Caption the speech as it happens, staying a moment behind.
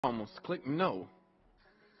Almost click no.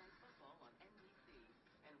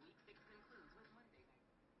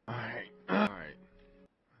 Alright. Alright.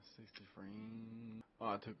 60 frames. Oh,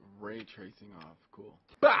 I took ray tracing off. Cool.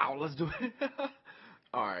 Bow! Let's do it.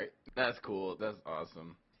 Alright. That's cool. That's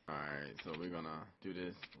awesome. Alright, so we're gonna do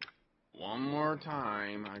this one more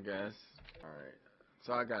time, I guess. Alright.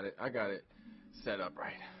 So I got it set up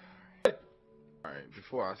right. Alright,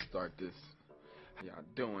 before I start this, how y'all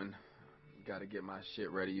doing? Gotta get my shit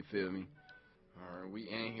ready, you feel me? Alright, we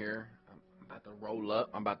in here. I'm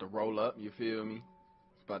about to roll up, you feel me?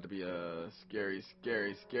 It's about to be a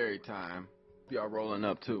scary time. Y'all rolling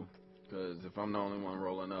up too. Cause if I'm the only one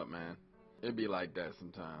rolling up, man, it be like that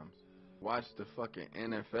sometimes. Watch the fucking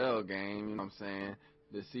NFL game, you know what I'm saying?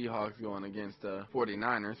 The Seahawks going against the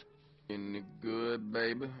 49ers. In the good,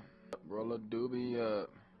 baby. Roll a doobie up.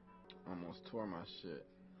 Almost tore my shit.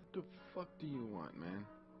 What the fuck do you want, man?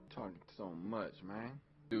 Talking so much, man.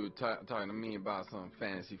 Dude, talking to me about some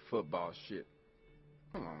fantasy football shit.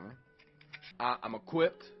 Come on, man. I'm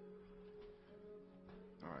equipped.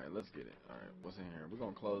 Alright, let's get it. Alright, what's in here? We're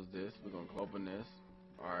gonna close this. We're gonna open this.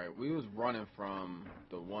 Alright, we was running from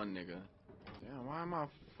the one nigga. Damn, why am I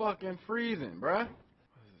fucking freezing, bruh? What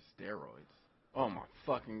is this, steroids? Oh my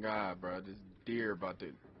fucking god, bruh. This deer about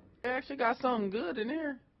to... They actually got something good in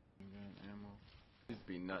here. Ammo. This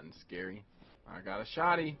be nothing scary. I got a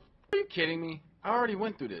shotty. Are you kidding me? I already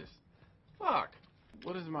went through this. Fuck.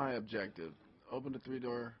 What is my objective? Open the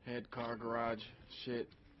 3-door head car garage shit.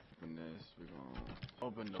 Open this. We're gonna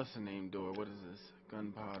open the what's the name door? What is this?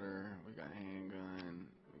 Gunpowder. We got handgun.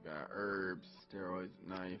 We got herbs, steroids,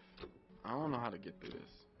 knife. I don't know how to get through this.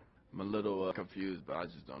 I'm a little confused, but I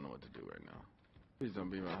just don't know what to do right now. Please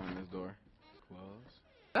don't be behind this door. Close.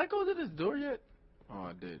 Did I go to this door yet? Oh,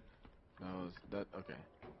 I did. Okay.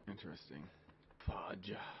 Interesting.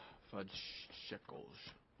 Fudge shekels.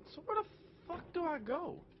 So where the fuck do I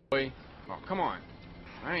go? Boy, oh, come on.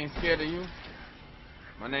 I ain't scared of you.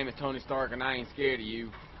 My name is Tony Stark and I ain't scared of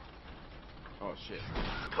you. Oh shit.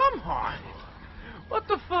 Come on. What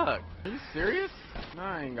the fuck? Are you serious? No,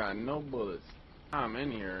 I ain't got no bullets. I'm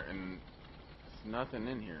in here and there's nothing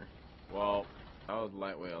in here. Well, that was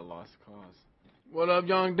lightweight, a lost cause. What up,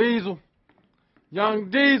 Young Diesel? Young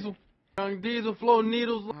Diesel. Young Diesel flow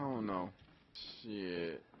needles. I don't know.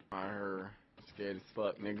 Shit. I heard. Scared as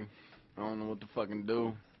fuck, nigga. I don't know what to fucking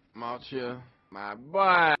do. I'm out here. My boy.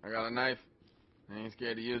 I got a knife. I ain't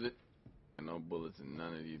scared to use it. Got no bullets in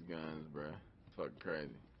none of these guns, bruh. Fucking crazy.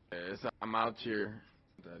 Yeah, I'm out here.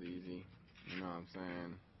 That easy. You know what I'm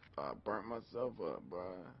saying? I burnt myself up, bruh.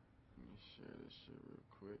 Let me share this shit real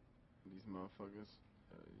quick. These motherfuckers.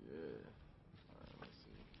 Yeah. Alright, let's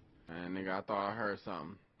see. Man, nigga, I thought I heard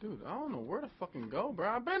something. Dude, I don't know where to fucking go, bro.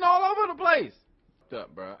 I've been all over the place. What's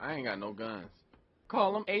up, bro? I ain't got no guns.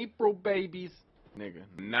 Call them April babies. Nigga.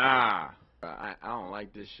 Nah. Bro, I don't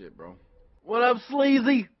like this shit, bro. What up,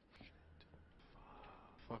 sleazy?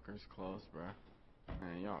 Fuckers close, bro.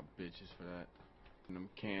 Man, y'all bitches for that. And them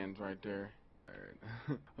cans right there.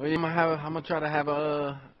 Alright. Well, I'm gonna try to have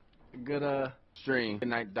a good stream. Good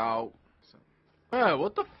night, dog. Hey,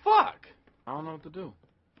 what the fuck? I don't know what to do.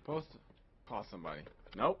 Post it. Call somebody.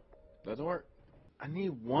 Nope. Doesn't work. I need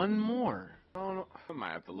one more. I don't know. I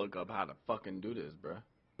might have to look up how to fucking do this, bruh.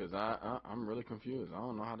 Because I'm really confused. I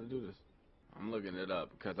don't know how to do this. I'm looking it up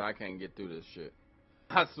because I can't get through this shit.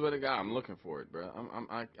 I swear to God, I'm looking for it, bruh.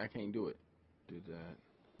 I can't do it. Do that.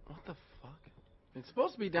 What the fuck? It's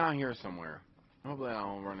supposed to be down here somewhere. Hopefully I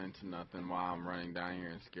don't run into nothing while I'm running down here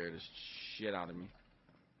and scare the shit out of me.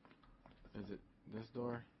 Is it this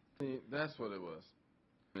door? See, that's what it was.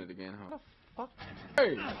 It again, huh? What the fuck?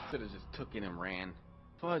 Hey! Should've just took it and ran.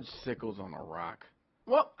 Fudge sickles on a rock.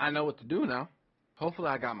 Well, I know what to do now. Hopefully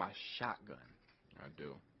I got my shotgun. I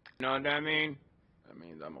do. You know what that mean? That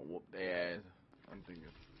means I'm gonna whoop their ass. I'm thinking,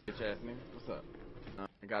 bitch ass nigga, what's up?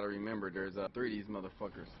 I gotta remember there's 3 of these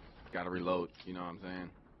motherfuckers. Gotta reload, you know what I'm saying?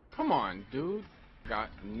 Come on, dude. Got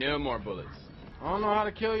no more bullets. I don't know how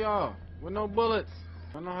to kill y'all with no bullets.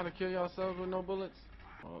 I don't know how to kill yourselves with no bullets.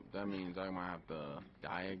 Well, that means I might have to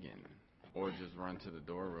die again. Or just run to the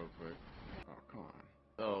door real quick. Oh, come on.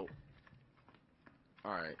 So,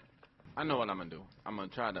 alright. I know what I'm gonna do. I'm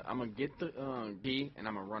gonna get the key and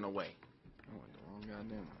I'm gonna run away. I went the wrong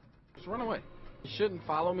goddamn way. Just run away. He shouldn't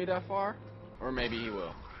follow me that far. Or maybe he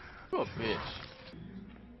will. You a bitch.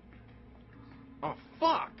 Oh,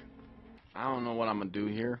 fuck. I don't know what I'm gonna do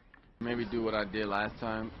here. Maybe do what I did last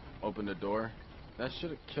time. Open the door. That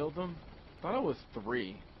should have killed him. Thought it was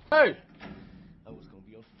 3. Hey! I was gonna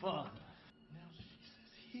be your father. Now she says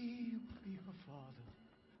he will be her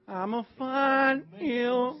father. I'ma find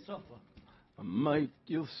you. Suffer I might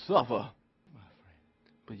you'll suffer. My friend.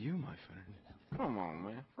 But you, my friend. Come on,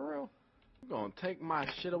 man. For real. You gonna take my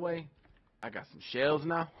shit away? I got some shells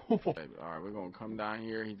now. Alright, we're gonna come down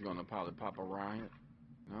here. He's gonna probably pop around here.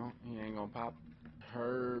 No, he ain't gonna pop.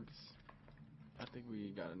 Herbs. I think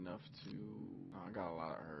we got enough to... No, I got a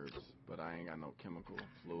lot of herbs, but I ain't got no chemical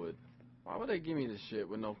fluid. Why would they give me this shit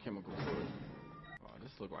with no chemical fluid? Oh,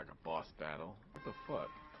 this look like a boss battle. What the fuck?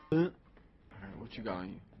 Alright, what you got on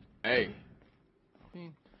you? Hey. I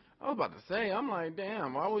mean, I was about to say, I'm like,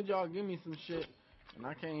 damn, why would y'all give me some shit and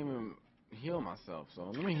I can't even heal myself? So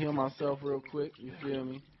let me heal myself real quick, you feel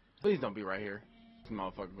me? Please don't be right here. This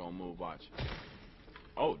motherfucker gonna move, watch.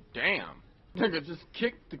 Oh, damn. Nigga just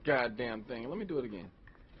kicked the goddamn thing. Let me do it again.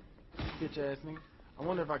 Bitch ass nigga. I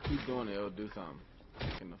wonder if I keep doing it, it'll do something.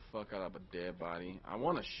 Getting the fuck out of a dead body. I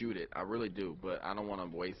want to shoot it, I really do, but I don't want to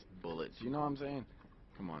waste bullets. You know what I'm saying?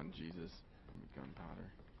 Come on, Jesus.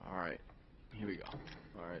 Gunpowder. Alright, here we go.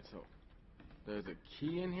 Alright, so there's a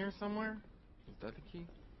key in here somewhere? Is that the key?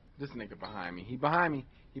 This nigga behind me. He behind me.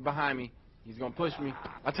 He behind me. He's gonna push me.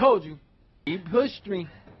 I told you. He pushed me.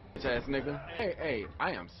 Bitch ass nigga. Hey,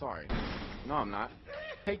 I am sorry. No, I'm not.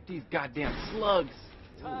 Take these goddamn slugs.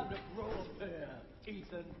 Time to grow a pair,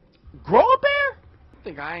 Ethan. Grow a pair? I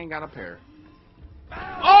think I ain't got a pair.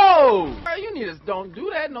 Oh! You need to don't do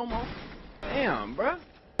that no more. Damn, bruh.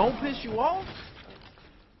 Don't piss you off.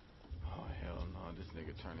 Oh, hell no. This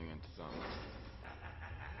nigga turning into something.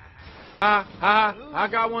 I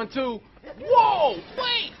got one too. Whoa!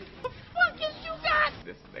 Wait! The fuck is you got?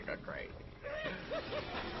 This nigga crazy.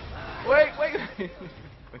 Wait.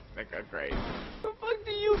 This nigga crazy. The fuck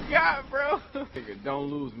do you got, bro? Nigga, don't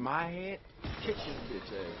lose my head. Kick this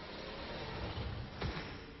bitch ass.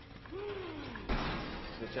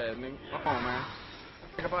 Bitch ass nigga. Come on, man.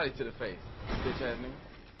 Take a body to the face. Bitch ass nigga.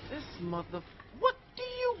 This mother... What do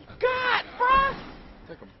you got, bruh?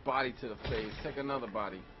 Take a body to the face. Take another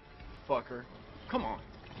body. Fucker. Come on.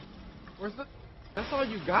 Where's the... That's all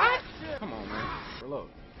you got? Come on, man. Reload.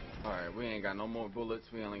 Alright, we ain't got no more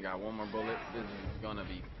bullets. We only got one more bullet. This is gonna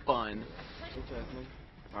be fun. Bitch ass nigga.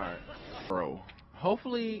 Alright. Bro.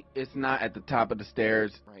 Hopefully it's not at the top of the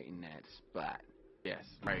stairs. Right in that spot. Yes,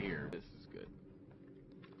 right here. This is good.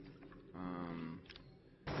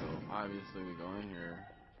 So obviously we go in here.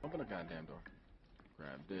 Open the goddamn door.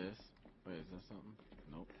 Grab this. Wait, is that something?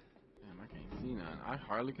 Nope. Damn, I can't see none. I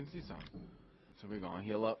hardly can see something. So we're gonna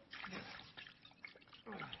heal up.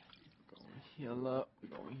 Heal up. We're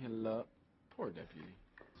gonna heal up. Poor deputy.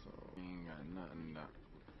 So we ain't got nothing.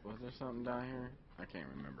 Was there something down here? I can't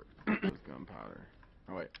remember. It was gunpowder.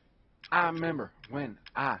 Oh wait. I remember when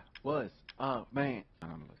I was a man.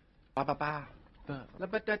 Let's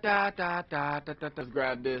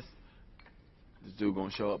grab this. This dude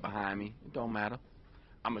gonna show up behind me. It don't matter.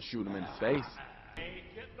 I'ma shoot him in the face. Ain't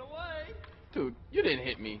getting away. Dude, you didn't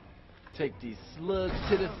hit me. Take these slugs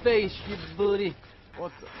to the face, you buddy.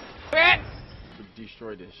 What the?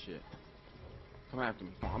 Destroy this shit. Come after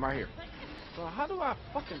me. I'm right here. So how do I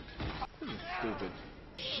fucking... This is stupid.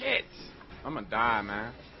 Shit. I'm gonna die,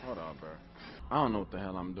 man. Hold on, bro. I don't know what the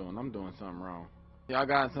hell I'm doing. I'm doing something wrong. Y'all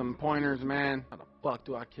got some pointers, man? How the fuck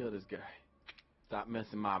do I kill this guy? Stop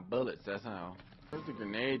missing my bullets, that's how. Where's the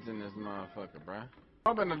grenades in this motherfucker, bruh?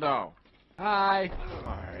 Open the door. Hi.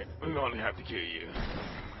 Alright, we're gonna have to kill you.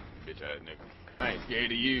 Bitch ass nigga. I ain't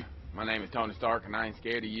scared of you. My name is Tony Stark and I ain't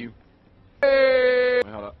scared of you. Hey!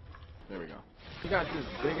 Wait, hold up. There we go. You got this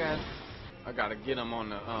big ass... I gotta get him on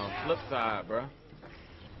the flip side, bruh.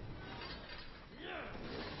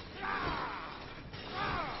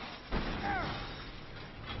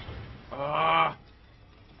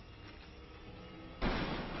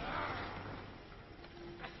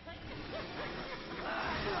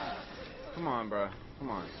 Come on, bro. Come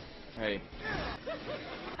on. Hey.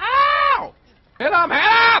 Ow! Hit him!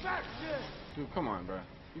 Help! Dude, come on, bro.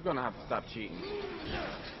 You're gonna have to stop cheating.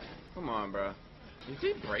 Come on, bro. Is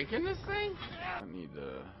he breaking this thing? I need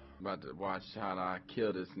to... About to watch how I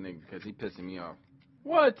kill this nigga because he pissing me off.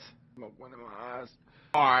 What? Smoke one of my eyes.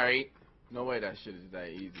 Alright. No way that shit is that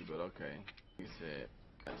easy, but okay. He said,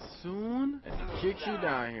 as soon as he kicks you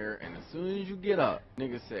down here and as soon as you get up,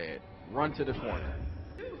 nigga said, run to the corner.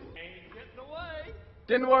 Ain't getting away.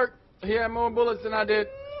 Didn't work. He had more bullets than I did.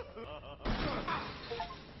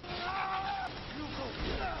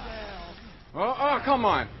 Oh, come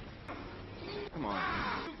on. Come on.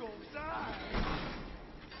 You gonna die.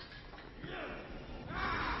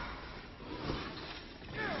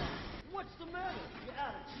 What's the matter? You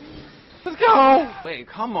out of cheese? Let's go. Wait,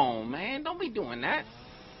 come on, man. Don't be doing that.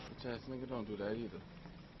 Bitch ass nigga, don't do that either.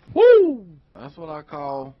 Woo! That's what I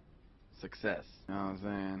call success. You know what I'm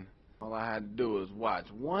saying? All I had to do was watch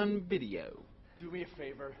one video. Do me a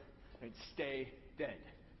favor and stay dead.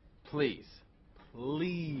 Please.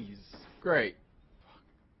 Please. Great.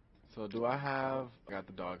 So do I have... I got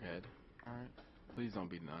the dog head. Alright. Please don't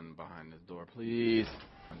be none behind this door. Please.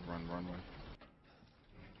 Run.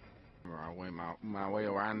 My way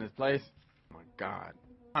around this place. Oh my God.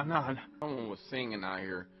 No. Someone was singing out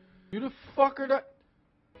here. You the fucker that...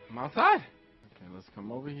 I'm outside. Okay, let's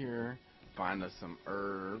come over here. Find us some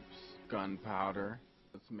herbs. Gunpowder.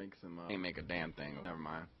 Let's make some... Ain't make a damn thing. Never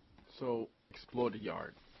mind. So, explore the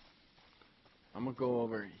yard. I'm gonna go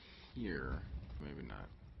over here. Maybe not.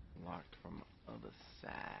 Locked from the other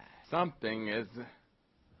side. Something is...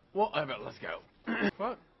 Whatever, let's go.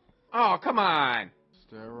 What? Oh, come on!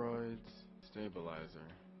 Steroids. Stabilizer.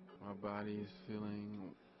 My body's feeling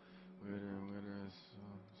weirder and weirder.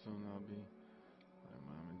 Soon I'll be like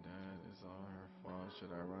mom and dad. It's all her fault.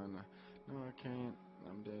 Should I run? No, I can't.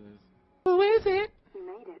 I'm dead as... Who is it? You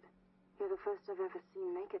made it. You're the first I've ever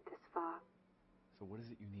seen make it this far. So what is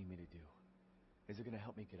it you need me to do? Is it gonna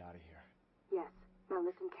help me get out of here? Yes. Now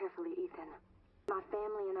listen carefully, Ethan. My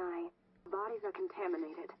family and I, bodies are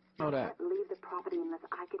contaminated. Know that. I can't leave the property unless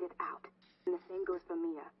I get it out. And the same goes for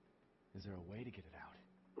Mia. Is there a way to get it out?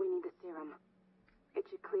 We need the serum. It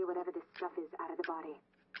should clear whatever this stuff is out of the body.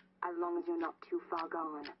 As long as you're not too far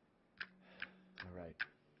gone. Alright.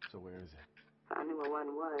 So where is it? If I knew where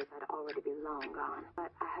one was, I'd already be long gone.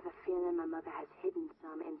 But I have a feeling my mother has hidden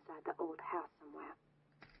some inside the old house somewhere.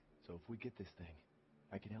 So if we get this thing,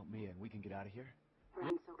 I can help Mia and we can get out of here?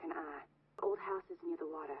 And so can I. The old house is near the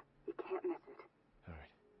water. You can't miss it.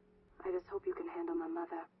 Alright. I just hope you can handle my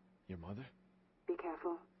mother. Your mother? Be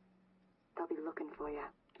careful. They'll be looking for you.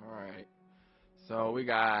 Alright. So we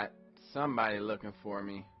got somebody looking for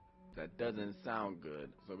me. That doesn't sound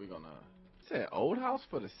good. So we're gonna... Say old house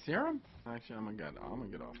for the serum? Actually, I'm gonna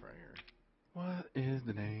get off right here. What is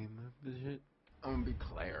the name of the shit? I'm gonna be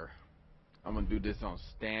Claire. I'm gonna do this on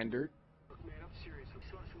standard. Look, man, I'm serious. I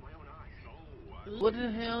saw this with my own eyes. What the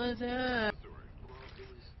hell is that? Well, it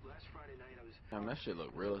was last Friday night. I was... Damn, that shit look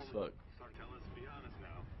real as fuck. Tell us, be honest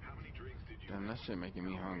now. How many drinks did you... Damn, that shit making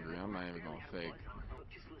me hungry. I'm not even gonna fake. Look,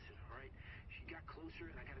 just listen, all right? She got closer,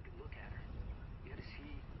 and I got a good look at her. You gotta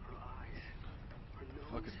see her eyes. Her nose.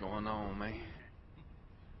 What is going on, man?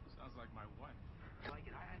 Sounds like my wife. Like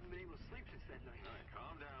it. I haven't been able to sleep since that night. All right,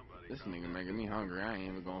 calm down, buddy. This nigga making me hungry. I ain't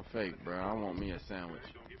even gonna fake, bro. I want me a sandwich.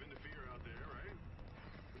 Don't give in to fear out there, right?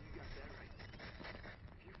 Well, you got that right.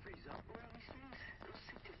 If you freeze up around these things, they'll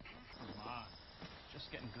sink to pieces. Come on. Just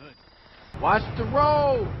getting good. Watch the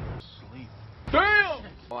road! Sleep. Damn!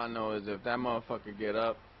 All I know is if that motherfucker get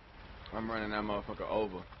up, I'm running that motherfucker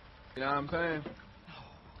over. You know what I'm saying?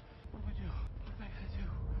 What do we do? What am I gonna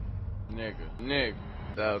do? Nigga.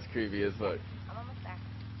 That was creepy as fuck. I'm almost there.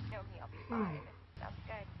 No, I'll be fine. That's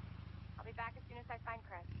good. I'll be back as soon as I find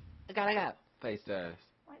Chris. I gotta go. Face ass.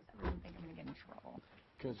 Why does everyone think I'm gonna get in trouble?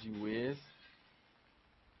 Cause you whiz.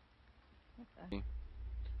 What the?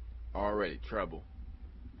 Already trouble.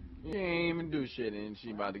 You ain't even do shit and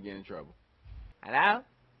she about to get in trouble. Hello?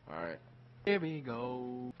 Alright. Here we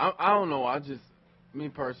go. I don't know, me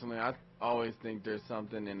personally, I always think there's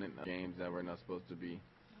something in the games that we're not supposed to be.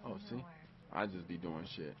 Oh, see? I just be doing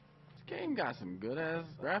shit. This game got some good ass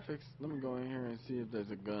graphics. Let me go in here and see if there's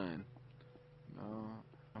a gun. No.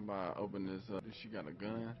 How about I open this up? She got a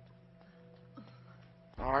gun?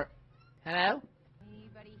 Alright. Hello?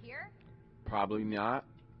 Anybody here? Probably not.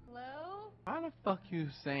 Hello? How the fuck you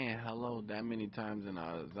saying hello that many times in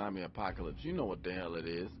a zombie apocalypse? You know what the hell it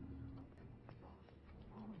is.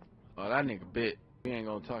 Oh, that nigga bit. We ain't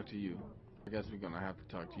gonna talk to you. I guess we're gonna have to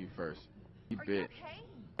talk to you first. He Are bit. you okay?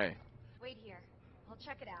 Hey. Wait here. I'll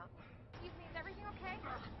check it out. Excuse me, is everything okay?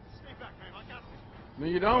 Stay back, man. I got this. No,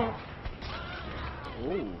 you don't.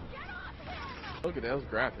 Ooh. Get off! Look at those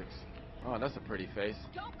graphics. Oh, that's a pretty face.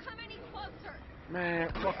 Don't come any closer! Man,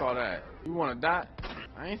 fuck all that. You wanna die?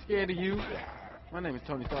 I ain't scared of you. My name is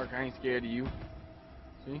Tony Stark. I ain't scared of you.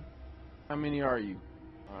 See? How many are you?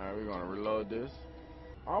 Alright, we're gonna reload this.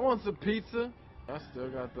 I want some pizza. I still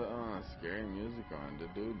got the scary music on. The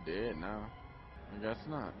dude dead now. I guess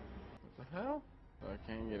not. What the hell? I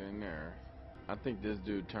can't get in there. I think this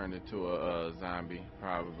dude turned into a zombie,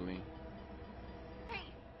 probably. Hey!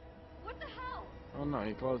 What the hell? Oh no,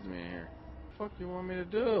 he closed me in here. What the fuck do you want me to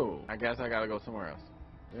do? I guess I gotta go somewhere else.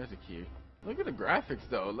 There's a key. Look at the graphics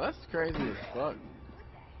though. That's crazy as fuck. What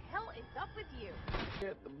the hell is up with you?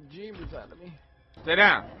 Get the jeebers out of me. Stay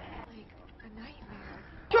down. Like a nightmare.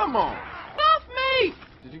 Come on. Off me!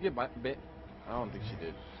 Did you get bit? I don't think she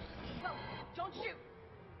did. No, don't shoot!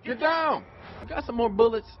 Get down! I got some more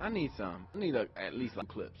bullets. I need some. I need at least like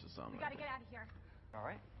clips or something. We gotta get out of here. All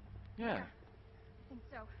right? Yeah. I think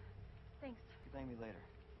so. Thanks. You thank me later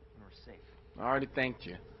when we're safe. I already thanked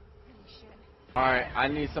you. Holy shit. Alright, I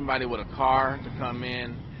need somebody with a car to come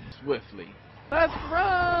in swiftly. Let's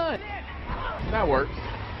run! That works. What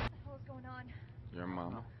the hell is going on? Your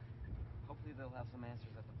mama. Hopefully they'll have some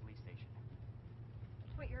answers at the police station.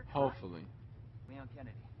 Wait, you're a cop? Hopefully. Leon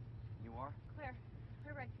Kennedy. You are? Claire.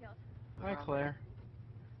 Claire Redfield. Hi, Claire.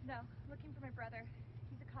 No, looking for my brother.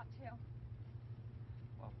 He's a cop too.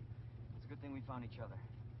 Well, it's a good thing we found each other.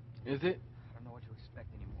 Is it? I don't know what to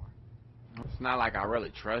expect anymore. It's not like I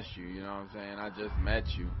really trust you, you know what I'm saying? I just met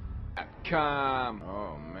you. Come.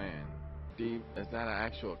 Oh, man. Deep. Is that an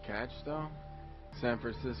actual catch, though? San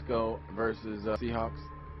Francisco versus Seahawks?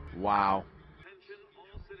 Wow.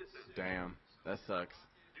 Damn. That sucks.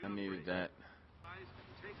 I needed that.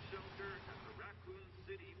 Take shelter at the Raccoon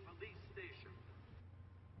City Police Station.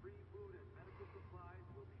 Free food and medical supplies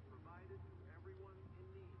will be provided to everyone in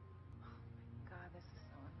need. God, this is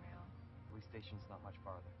so unreal. Police station's not much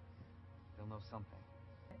farther. They'll know something.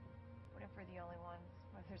 What if we're the only ones?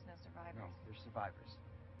 What if there's no survivors? No, there's survivors.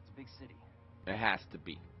 It's a big city. It has to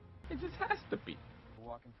be. It just has to be. We're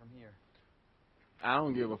walking from here. I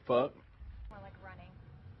don't give a fuck. More like running.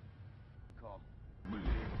 Call. Leon,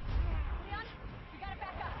 we gotta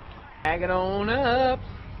back up. Tag it on up.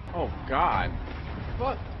 Oh, God.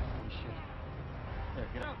 Fuck. Holy shit. There,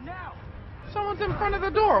 get out now! Someone's in front of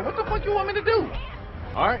the door. What the fuck you want me to do?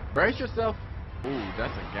 Alright, brace yourself. Ooh,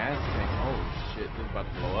 that's a gas tank. Oh, shit. This is about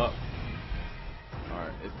to blow up.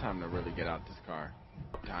 Alright, it's time to really get out this car.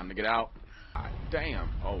 Time to get out. God damn.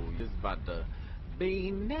 Oh, this is about to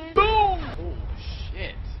be next. Boom! Oh,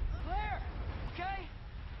 shit. Claire! Okay?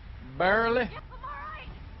 Barely. Yep, I'm alright.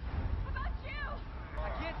 How about you? I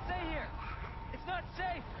can't stay here. It's not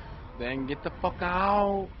safe. Then get the fuck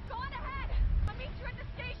out. Go on ahead. I'll meet you at the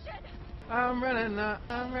station. I'm running now.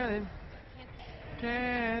 I'm running.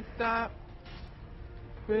 Can't stop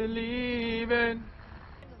believing. End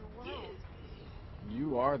of the world.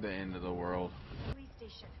 You are the end of the world. Police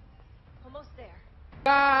station. Almost there.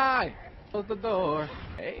 Die! Close the door.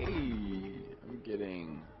 Hey, I'm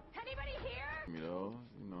getting. Anybody here? Give me those.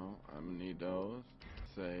 You know, I'm gonna need those.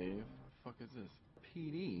 Save. What the fuck is this?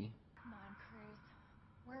 PD. Come on, Chris.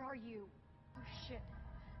 Where are you? Oh shit.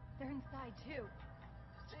 They're inside too.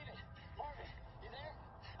 Steven, Marvin, you there?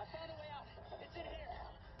 I found a way out. It's in here.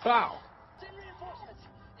 Wow. 10 reinforcements.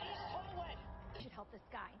 East hallway. Should help this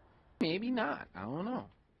guy. Maybe not. I don't know.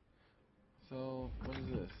 So, what is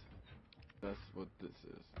this? That's what this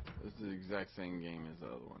is. This is the exact same game as the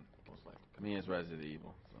other one. Most likely. I mean, it's Resident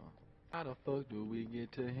Evil. So, how the fuck do we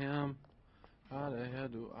get to him? How the hell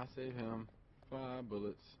do I save him? 5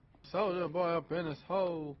 bullets. Soldier boy up in his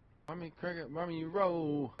hole. Mommy cricket, mommy you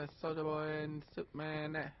roll. That soldier boy and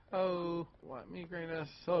Superman that hoe. Want me great that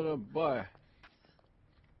soldier boy.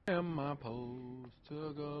 Am I supposed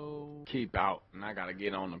to go? Keep out, and I gotta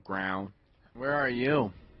get on the ground. Where are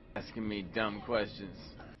you? Asking me dumb questions.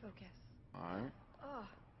 Focus. Alright. Oh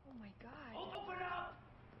my god. Open up!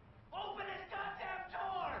 Open this goddamn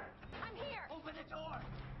door! I'm here. Open the door!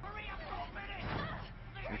 Hurry up, open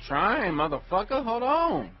it! I'm trying, motherfucker. Hold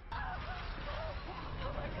on. Oh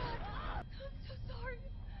my god. I'm so sorry.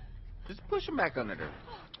 Just push him back under there.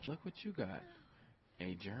 Look what you got.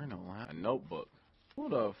 A journal, huh? A notebook. Who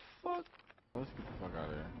the fuck? Let's get the fuck out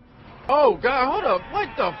of here. Oh, God, hold up. What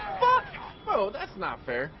the fuck? Bro, that's not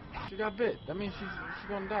fair. She got bit. That means she's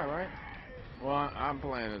gonna die, right? Well, I'm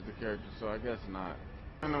playing as the character, so I guess not.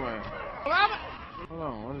 Anyway. Hold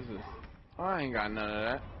on, what is this? Oh, I ain't got none of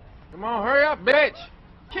that. Come on, hurry up, bitch!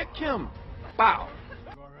 Kick him! Bow!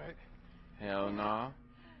 You alright? Hell nah.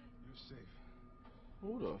 You're safe.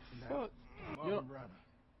 Who the fuck? Marvin Brown.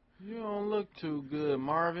 You don't look too good,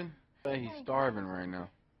 Marvin. He's starving right now.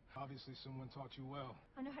 Obviously someone taught you well.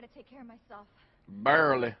 I know how to take care of myself.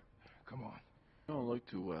 Barely. Come on. You don't look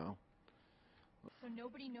too well. So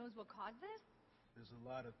nobody knows what caused this? There's a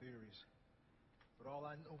lot of theories. But all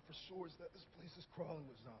I know for sure is that this place is crawling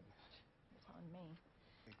with zombies. You're telling me.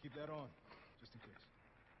 Hey, keep that on, just in case.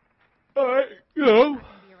 Alright, you know. I'm not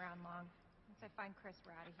gonna be around long. Once I find Chris,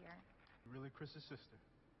 we're out of here. You're really Chris's sister.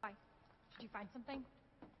 Bye. Did you find something?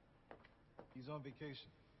 He's on vacation.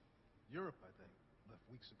 Europe, I think. Left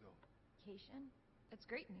weeks ago. Vacation? That's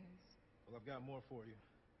great news. Well, I've got more for you.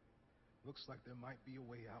 Looks like there might be a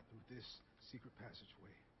way out through this secret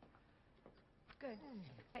passageway. Good.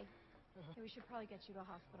 Hey, we should probably get you to a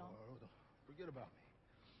hospital. Oh, forget about me.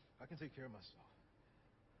 I can take care of myself.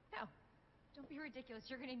 No, don't be ridiculous.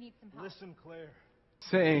 You're gonna need some help. Listen, Claire.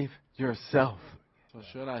 Save yourself. So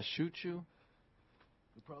should I shoot you?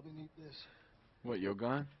 You'll probably need this. What, your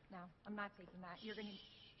gun? No, I'm not taking that. You're gonna...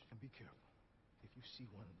 And be careful. If you see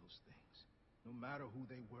one of those things, no matter who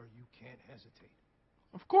they were, you can't hesitate.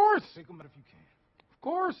 Of course. Take them out if you can. Of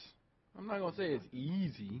course. I'm not gonna say it's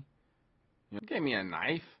easy. You gave me a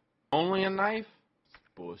knife. Only a knife? It's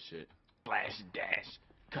bullshit. Flash dash.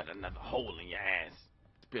 Cut another hole in your ass.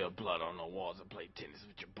 Spill blood on the walls and play tennis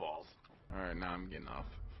with your balls. Alright, now I'm getting off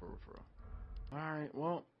for real. Alright,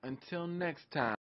 well, until next time.